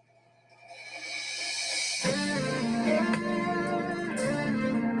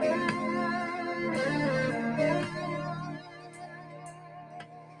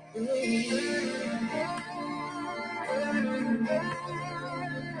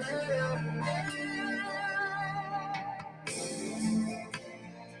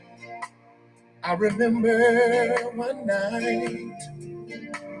 I remember one night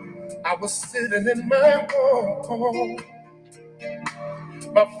I was sitting in my home.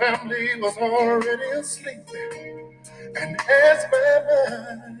 My family was already asleep, and as my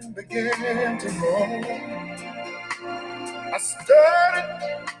mind began to roam, I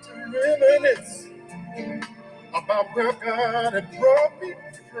started to reminisce about where God had brought me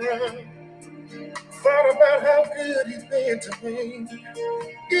from. Thought about how good He's been to me,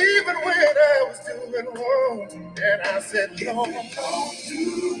 even when I was doing wrong. And I said, Lord, don't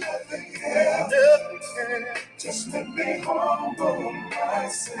do nothing else. Just let me humble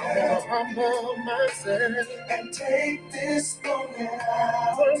myself. I'm gonna humble myself and take this moment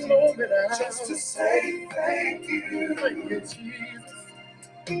out, just to say thank you. Thank you, Jesus.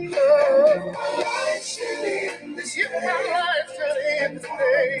 Oh, my life should end this day. My life should end this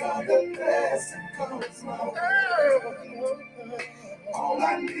day. Another blessing comes my way. All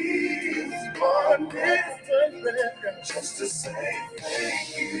I need is one blessing, just to say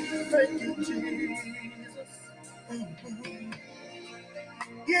thank you, Jesus.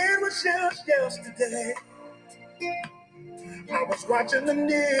 It was just yesterday. I was watching the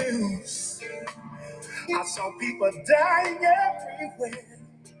news. I saw people dying everywhere.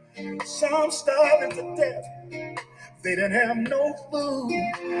 Some starving to death. They didn't have no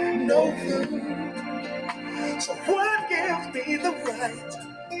food, no food. So what gives me the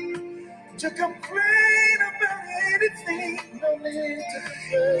right to complain about anything? No need to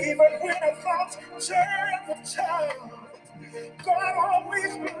complain. Even when I thought turn the tide, God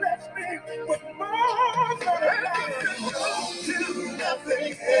always blessed me with more than enough. Don't do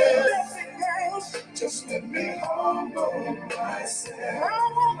nothing else. Just let me humble myself.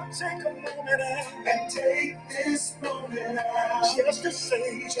 I wanna take a moment out and take this moment out just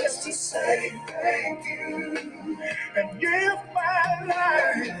to say thank you and give my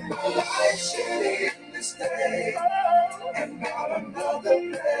life should end this day. Oh, and not another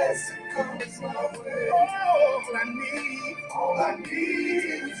blessing comes my way. All I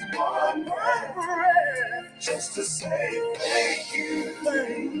need is one breath just to say thank you,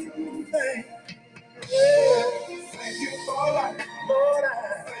 thank you, thank you. Thank you for life, Lord.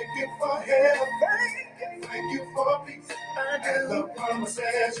 I thank you for health. Thank you for peace. And the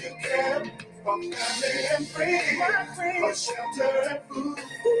promises you kept for family and friends, for shelter and food.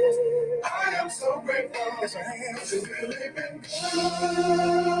 I am so grateful. Yes, I am. 'Cause you've really been good.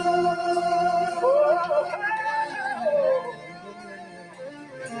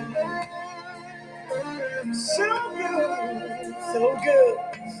 So good, so good,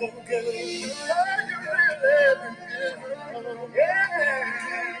 so good.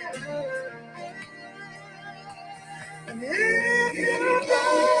 Yeah. And if you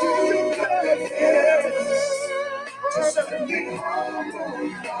don't do just let me humble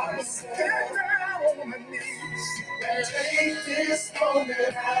myself. Get down on my knees and take this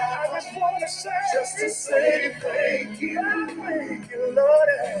moment out. I just wanna say, just to say thank you, Lord.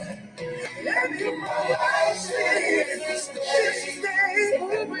 And you my life this day,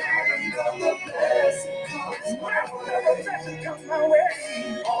 another blessing comes my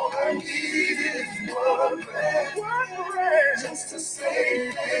way. All I need is one breath, just to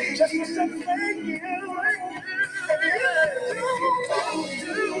say thank you. And you don't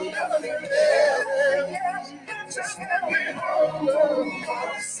do nothing else. Just let me humble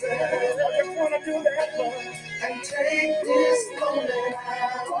myself. I just wanna do that, Lord, and take this moment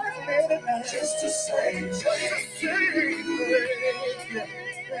out. Just to say, thank you.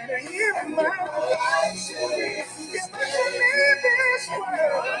 And you my life should end this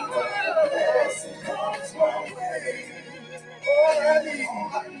world. Comes my way. All I need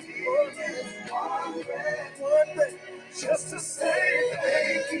is one breath, just to say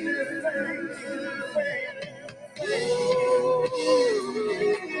thank you,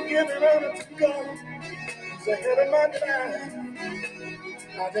 Give it honor to God, who's ahead of my time.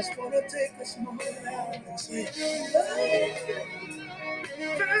 I just want to take this moment out and say thank you,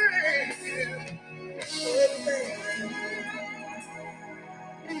 thank you, thank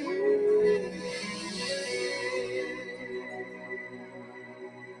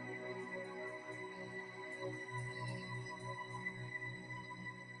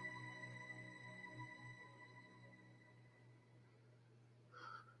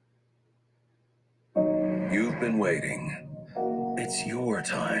You've been waiting. It's your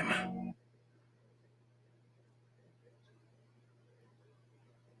time.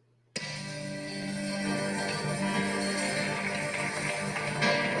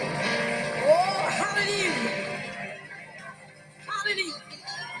 Oh, hallelujah. Hallelujah.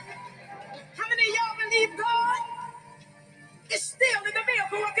 How many of y'all believe God is still in the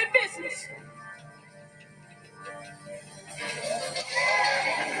miracle working business?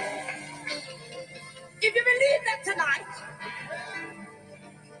 If you believe that tonight,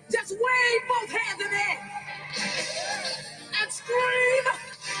 just wave both hands in the air and scream,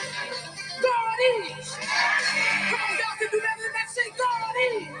 God is. Come on, y'all can do better than that. Say, God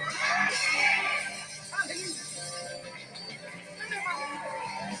is. Hallelujah.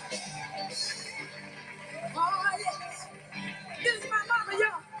 Oh, yes. This is my mama,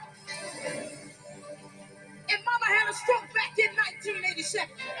 y'all. And mama had a stroke back in 1987.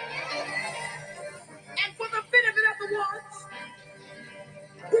 And for the benefit of the ones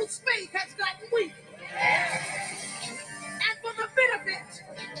whose faith has gotten weak, and for the benefit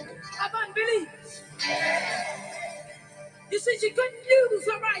of unbelievers, you see, See, she couldn't use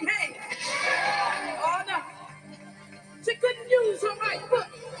her right hand. Oh, no. She couldn't use her right foot.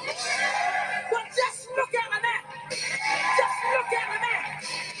 But just look at her now. Just look at her now.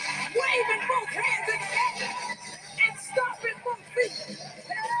 Waving both hands in the air and stomping both feet.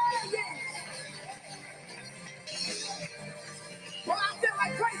 Hell yeah. Well, I feel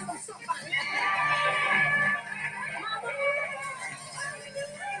like praising for somebody. Mama.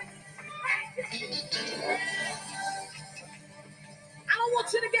 I don't want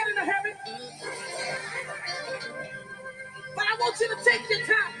you to get in a hurry, but I want you to take your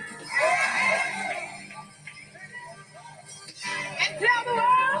time and tell the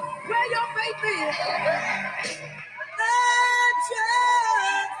world where your faith is. And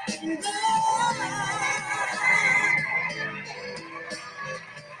just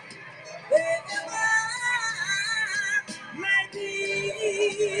wherever I may be,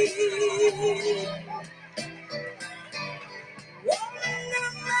 walking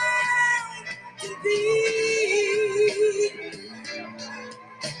around to be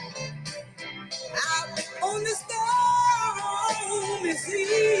out on the stormy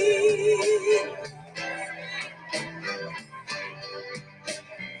sea.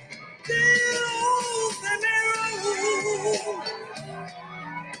 Still the narrow,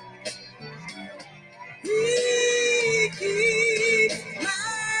 he keeps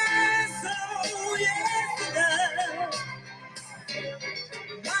my soul, yes, he does.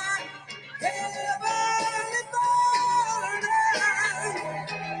 My heavenly Father,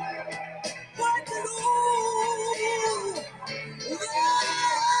 what the Lord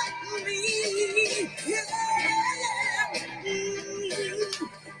love me, yeah.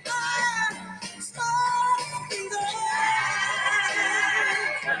 My soul does.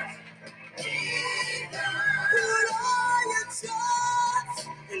 Put all your trust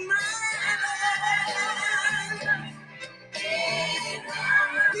in my life.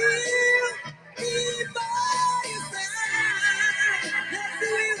 He'll be by your side. Yes,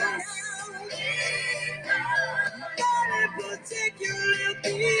 he will now. Not a particular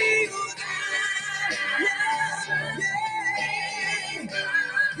thing or that. Yeah, yeah.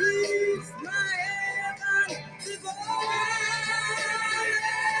 He's my heaven divine.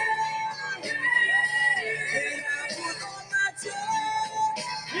 And I put all my trust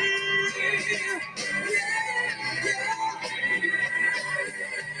in him. Yeah, yeah.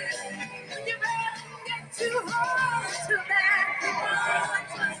 You better get too hard to that. Keep on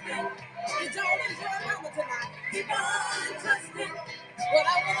trusting. You don't enjoy mama tonight. Keep on trusting. But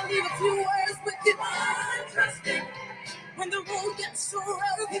I want to leave a few words with you. Keep on trusting. When the road gets so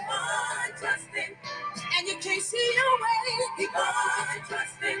rough, keep on trusting. And you can't see your way, keep on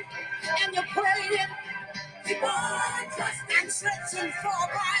trusting. And you're praying, keep on trusting. And searching for a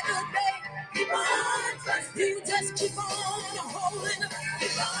brighter day, keep on trusting. You just keep on holding,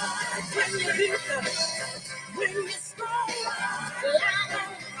 keep on trusting. When you're weak, when you're strong, line on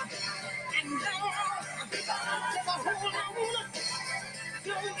and down. Just hold on,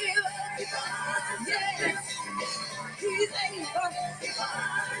 don't give up, keep on, yes. He's able, keep on,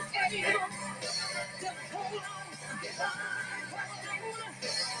 able. Just hold on, hold on.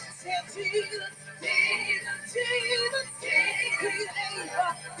 Say Jesus, Jesus, Jesus, He's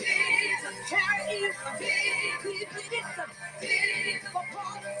able, Jesus, carry you, He did it, for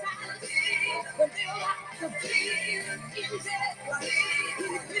Paul and Silas, when they were locked up in jail, He did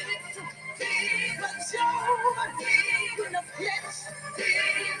it, but Job, in the flesh,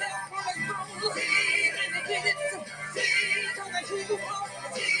 left from his bones, and He did it, so that He would walk,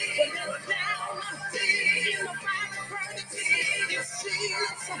 when they were down in the fire furnace. It's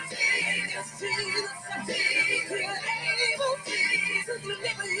Jesus, it's Jesus, He's able to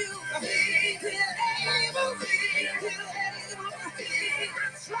deliver you. He's able, He's able.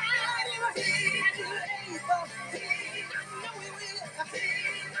 I tried Him, and He's able. I know He will. I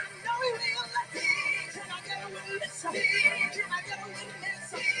know He will. Can I get a witness? Can I get a witness?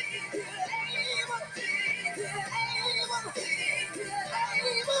 He's able. He's able. He's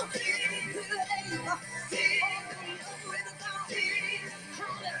able. He's able.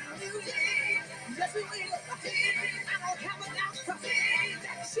 Hallelujah. Yes, He will. I don't have a doubt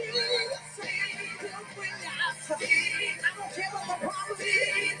that Jesus will bring you out. I don't care what the problem is.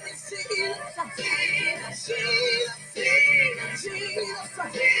 It's Jesus. Jesus.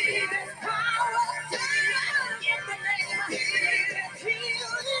 There's power in the name. There's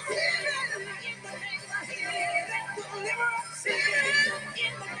healing in the name. There's deliverance in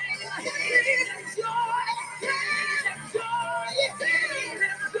the name. There's joy. There's joy.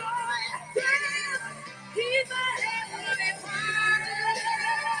 There's joy. He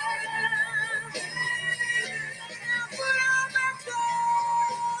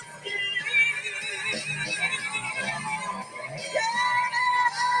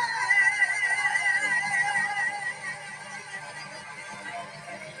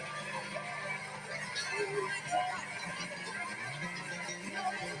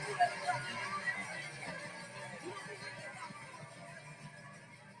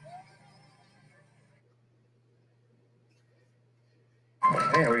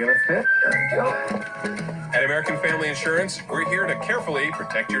Hey, are we gonna fit? There we go. At American Family Insurance, we're here to carefully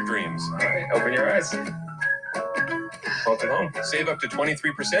protect your dreams. All right, open your eyes. Welcome home. Save up to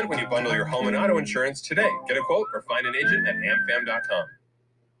 23% when you bundle your home and auto insurance today. Get a quote or find an agent at amfam.com.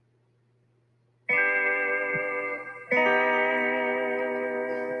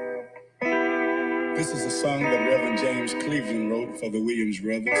 This is a song that Reverend James Cleveland wrote for the Williams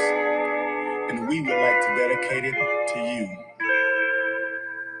Brothers, and we would like to dedicate it to you.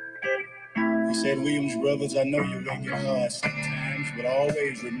 He said, Williams Brothers, I know you make it hard sometimes, but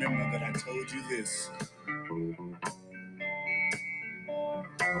always remember that I told you this.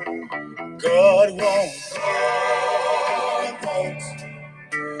 God won't,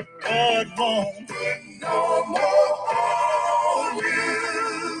 God won't put no more on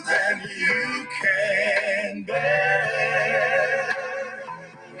you than you can bear.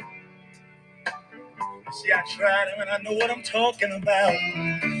 See, I tried it and I know what I'm talking about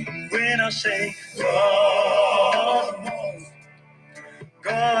when I say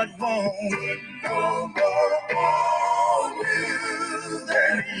God won't put no more on you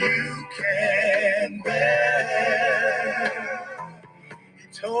than you can bear. He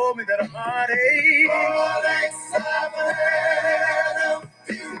told me that a heartaches I've had a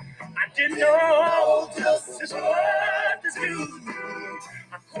few. I didn't know just what to do.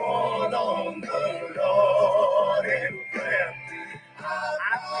 I called on the Lord in prayer.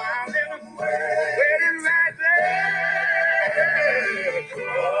 I found him waiting right there.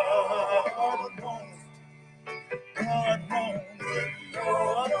 God won't put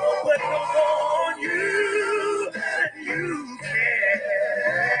no more on you than you can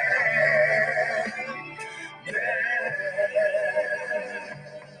bear.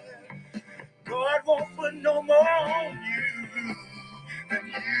 God won't put no more on you than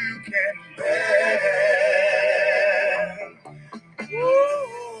you can bear.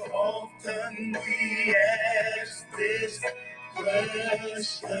 Oh, often we ask this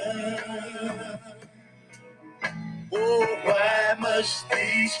question. Oh, why must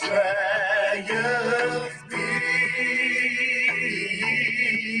these trials be?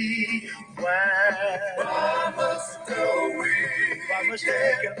 Why must we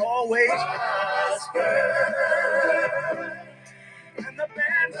can always prosper? And the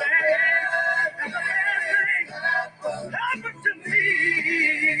bad thing happened to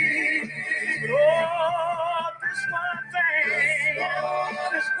me. Oh, this one thing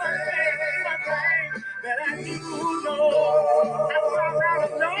that I do know. I found out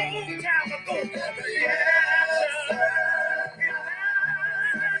a long time ago. The answer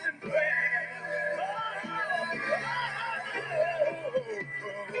is in prayer.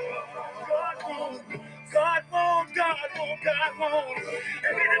 God won't. If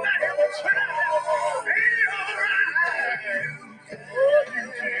anybody ever tried, be alright. Oh,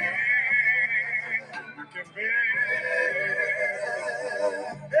 you can bear.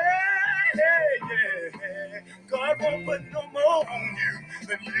 Yeah. God won't put no more on you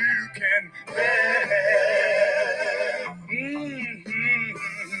than you can bear.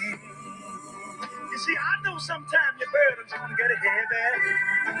 You see, I know sometimes your burden's gonna get heavy.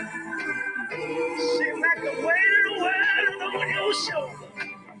 Seems like the weight of the world is on your shoulder.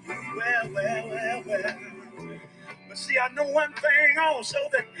 Well. But see, I know one thing also,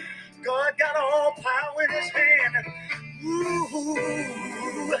 that God got all power in his hand. Ooh,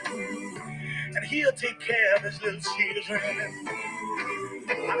 and he'll take care of his little children.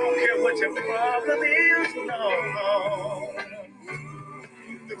 I don't care what your problem is, no.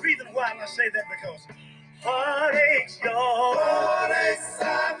 The reason why I say that, because heartaches, y'all. Heartaches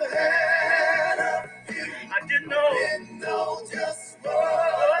I've had a few. I didn't know just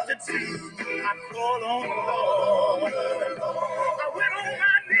what to do. I called on the Lord. I went on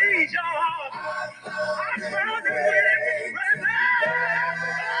my knees, y'all. I found him waiting right there.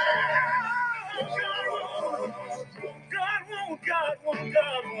 God won't.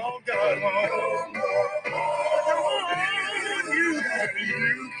 You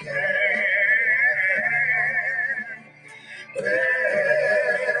can.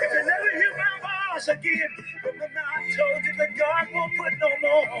 If you never hear my voice again, remember I told you that God won't put no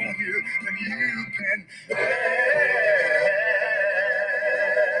more on you than you can bear.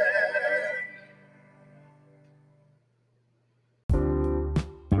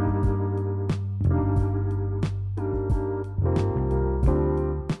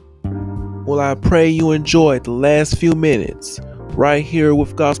 Well, I pray you enjoyed the last few minutes right here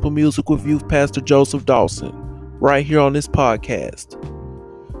with Gospel Music with Youth Pastor Joseph Dawson, right here on this podcast.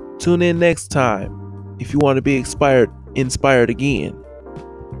 Tune in next time if you want to be inspired again.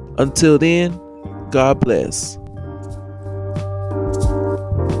 Until then, God bless.